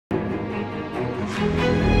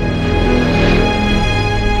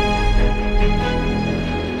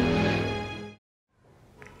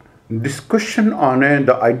This question on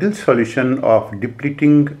the ideal solution of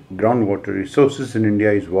depleting groundwater resources in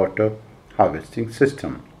India is water harvesting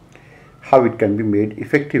system, how it can be made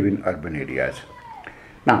effective in urban areas.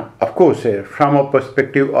 Now, of course, from a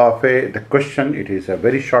perspective of the question, it is a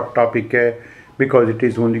very short topic because it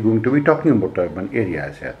is only going to be talking about urban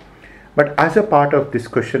areas. But as a part of this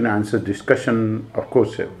question answer discussion, of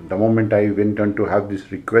course, the moment I went on to have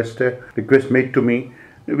this request made to me,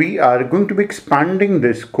 we are going to be expanding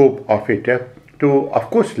the scope of it to, of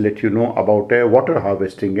course, let you know about water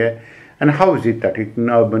harvesting and how is it that in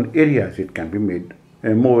urban areas it can be made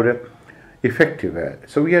more effective.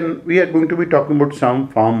 So we are going to be talking about some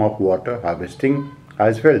form of water harvesting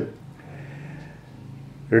as well.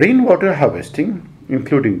 Rainwater harvesting,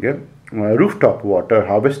 including rooftop water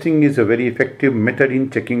harvesting, is a very effective method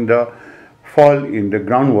in checking the fall in the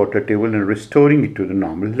groundwater table and restoring it to the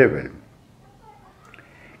normal level.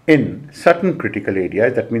 In certain critical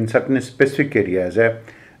areas, that means certain specific areas,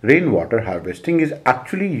 rainwater harvesting is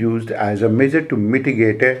actually used as a measure to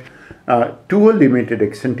mitigate to a limited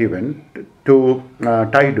extent even to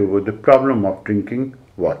tide over the problem of drinking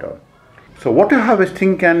water. So water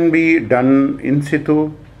harvesting can be done in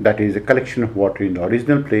situ, that is a collection of water in the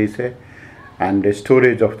original place, and the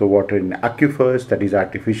storage of the water in aquifers, that is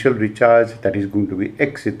artificial recharge, that is going to be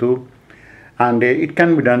ex situ. And it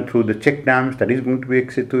can be done through the check dams, that is going to be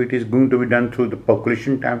ex situ. It is going to be done through the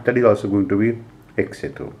percolation dams, that is also going to be ex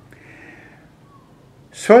situ.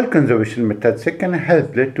 Soil conservation methods can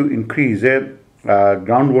help to increase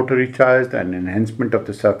groundwater recharge and enhancement of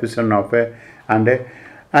the surface runoff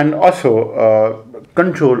and also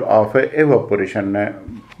control of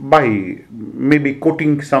evaporation by maybe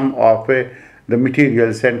coating some of the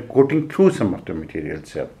materials and coating through some of the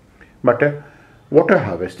materials. But water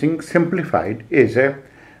harvesting simplified is a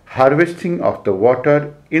harvesting of the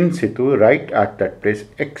water in situ right at that place,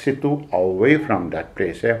 ex situ away from that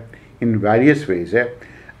place in various ways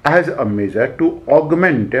as a measure to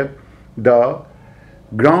augment the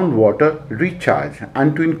groundwater recharge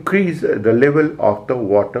and to increase the level of the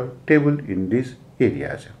water table in these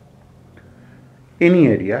areas. Any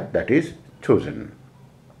area that is chosen.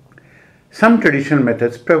 Some traditional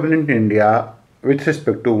methods prevalent in India with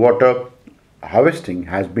respect to water harvesting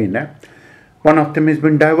has been one of them has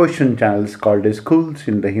been diversion channels called as schools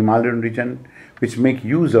in the Himalayan region, which make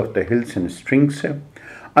use of the hills and springs,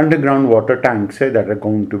 underground water tanks that are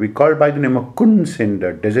going to be called by the name of kunds in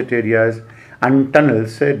the desert areas, and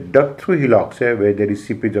tunnels dug through hillocks where there is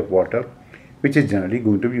seepage of water, which is generally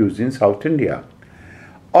going to be used in South India.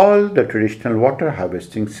 All the traditional water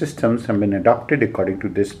harvesting systems have been adopted according to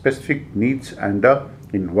their specific needs and the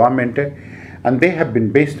environment, and they have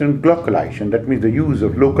been based on localization, that means the use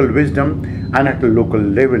of local wisdom and at a local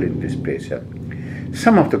level in this place.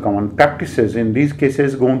 Some of the common practices in these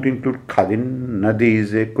cases going to include khadin,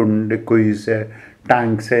 nadis, kund, kuis,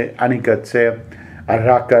 tanks, anikats,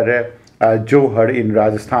 rakar, johar in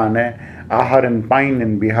Rajasthan, ahar and pine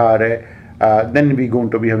in Bihar. Then we're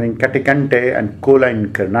going to be having katikante and kola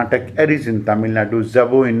in Karnataka, eris in Tamil Nadu,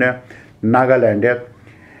 zabo in Nagaland,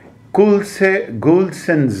 gulls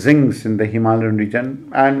and zings in the Himalayan region,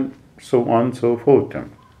 and so on and so forth.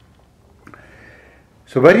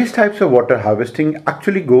 So various types of water harvesting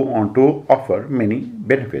actually go on to offer many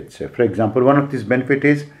benefits. For example, one of these benefits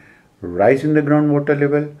is rise in the groundwater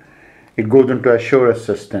level. It goes on to assure a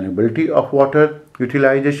sustainability of water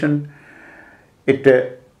utilization.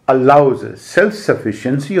 It allows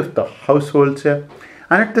self-sufficiency of the households,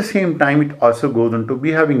 and at the same time it also goes on to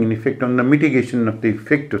be having an effect on the mitigation of the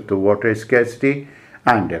effect of the water scarcity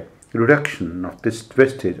and reduction of this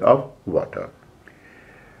wastage of water.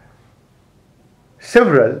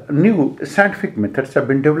 Several new scientific methods have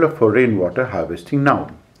been developed for rainwater harvesting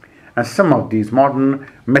now, and some of these modern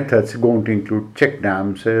methods going to include check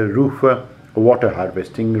dams, roof water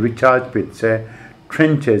harvesting, recharge pits,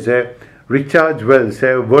 trenches, recharge wells,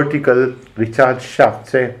 vertical recharge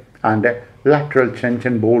shafts, and lateral trench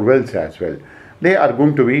and bore wells as well. They are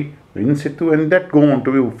going to be in situ and that go on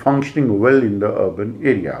to be functioning well in the urban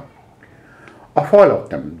area. Of all of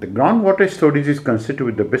them, the groundwater storage is considered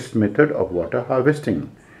with the best method of water harvesting.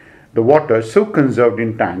 The water so conserved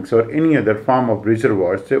in tanks or any other form of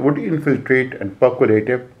reservoirs would infiltrate and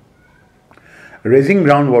percolate, raising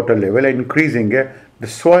groundwater level and increasing the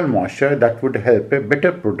soil moisture that would help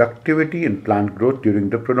better productivity in plant growth during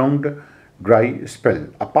the prolonged dry spell,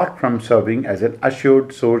 apart from serving as an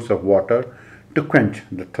assured source of water to quench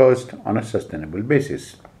the thirst on a sustainable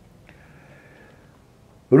basis.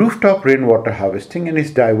 Rooftop rainwater harvesting and its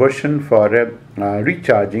diversion for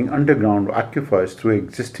recharging underground aquifers through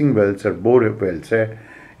existing wells or bore wells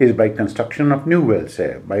is by construction of new wells,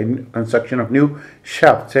 by construction of new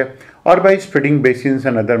shafts, or by spreading basins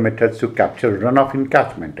and other methods to capture runoff in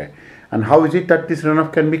catchment. And how is it that this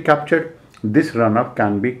runoff can be captured? This runoff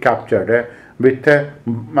can be captured with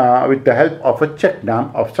the help of a check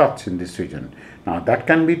dam of sorts in this region. Now that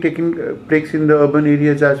can be taking place in the urban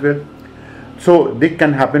areas as well. So they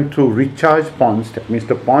can happen through recharge ponds, that means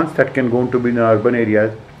the ponds that can go into be in urban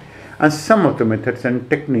areas, and some of the methods and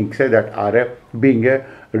techniques that are being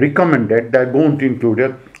recommended that are going to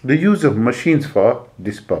include the use of machines for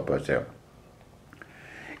this purpose.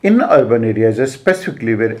 In urban areas,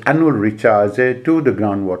 specifically where annual recharge to the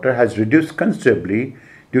groundwater has reduced considerably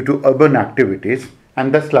due to urban activities,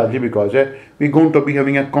 and that's largely because we're going to be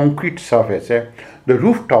having a concrete surface, the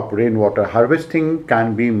rooftop rainwater harvesting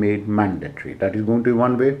can be made mandatory. That is going to be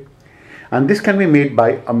one way. And this can be made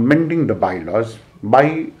by amending the bylaws,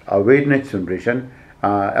 by awareness generation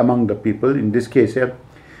among the people, in this case,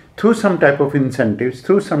 through some type of incentives,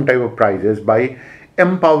 through some type of prizes, by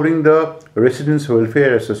empowering the Residents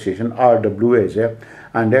Welfare Association, RWA,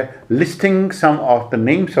 and listing some of the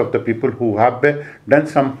names of the people who have done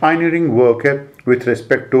some pioneering work with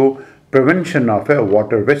respect to prevention of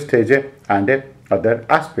water wastage and other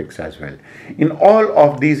aspects as well. In all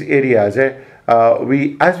of these areas,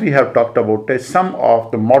 as we have talked about, some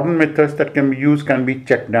of the modern methods that can be used can be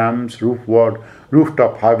check dams,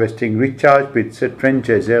 rooftop harvesting, recharge pits,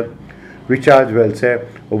 trenches, recharge wells,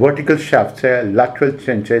 vertical shafts, lateral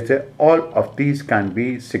trenches. All of these can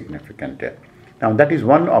be significant. Now that is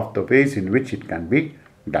one of the ways in which it can be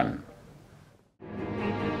done.